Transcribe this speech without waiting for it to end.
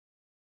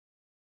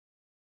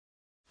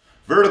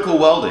Vertical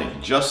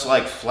welding, just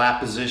like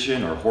flat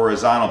position or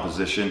horizontal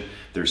position,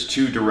 there's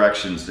two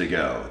directions to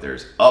go.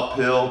 There's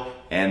uphill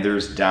and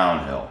there's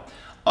downhill.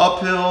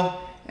 Uphill,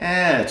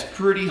 it's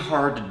pretty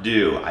hard to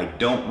do. I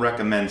don't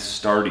recommend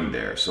starting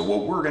there. So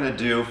what we're gonna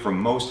do for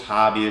most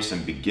hobbyists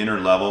and beginner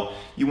level,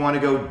 you wanna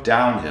go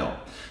downhill.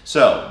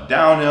 So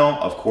downhill,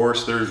 of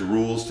course, there's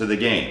rules to the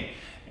game.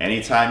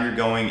 Anytime you're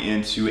going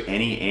into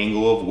any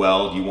angle of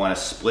weld, you want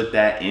to split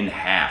that in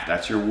half.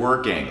 That's your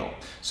work angle.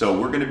 So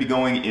we're going to be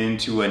going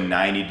into a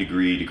 90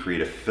 degree to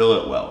create a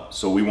fillet weld.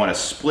 So we want to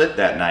split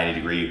that 90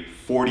 degree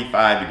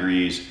 45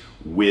 degrees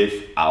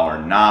with our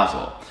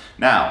nozzle.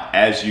 Now,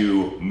 as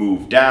you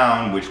move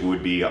down, which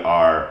would be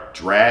our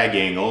drag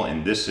angle,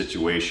 in this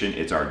situation,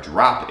 it's our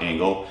drop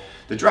angle.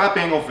 The drop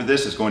angle for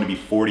this is going to be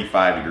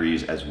 45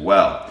 degrees as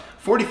well.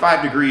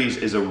 45 degrees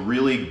is a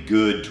really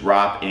good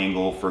drop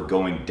angle for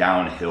going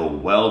downhill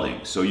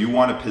welding. So you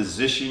want to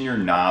position your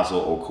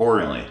nozzle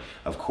accordingly.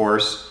 Of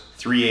course,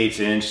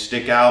 3/8 inch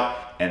stick out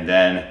and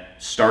then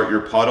start your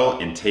puddle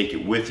and take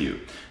it with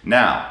you.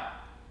 Now,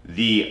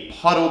 the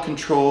puddle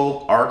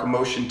control arc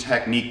motion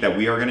technique that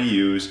we are going to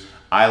use,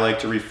 I like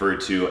to refer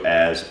to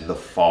as the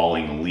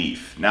falling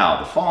leaf. Now,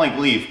 the falling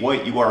leaf,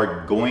 what you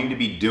are going to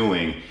be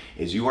doing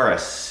is you are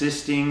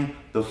assisting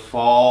the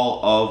fall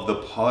of the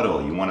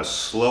puddle. You want to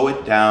slow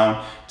it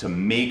down to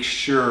make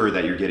sure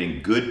that you're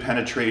getting good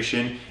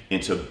penetration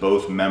into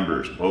both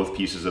members, both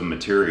pieces of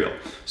material.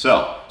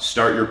 So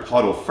start your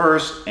puddle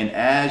first, and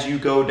as you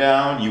go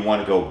down, you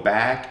want to go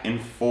back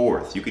and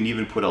forth. You can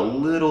even put a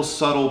little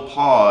subtle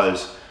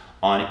pause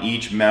on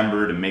each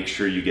member to make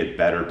sure you get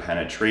better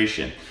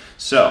penetration.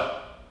 So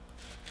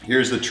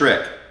here's the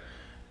trick.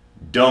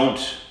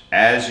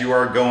 As you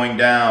are going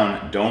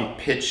down, don't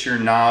pitch your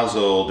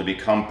nozzle to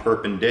become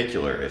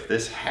perpendicular. If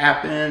this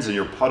happens and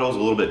your puddle's a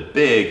little bit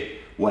big,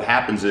 what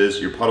happens is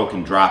your puddle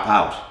can drop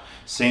out.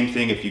 Same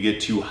thing if you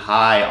get too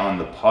high on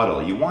the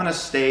puddle. You want to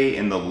stay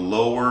in the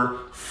lower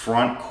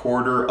front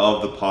quarter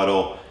of the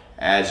puddle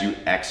as you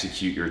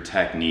execute your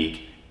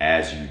technique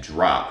as you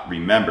drop.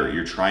 Remember,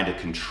 you're trying to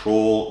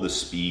control the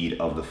speed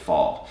of the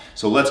fall.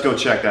 So let's go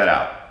check that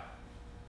out.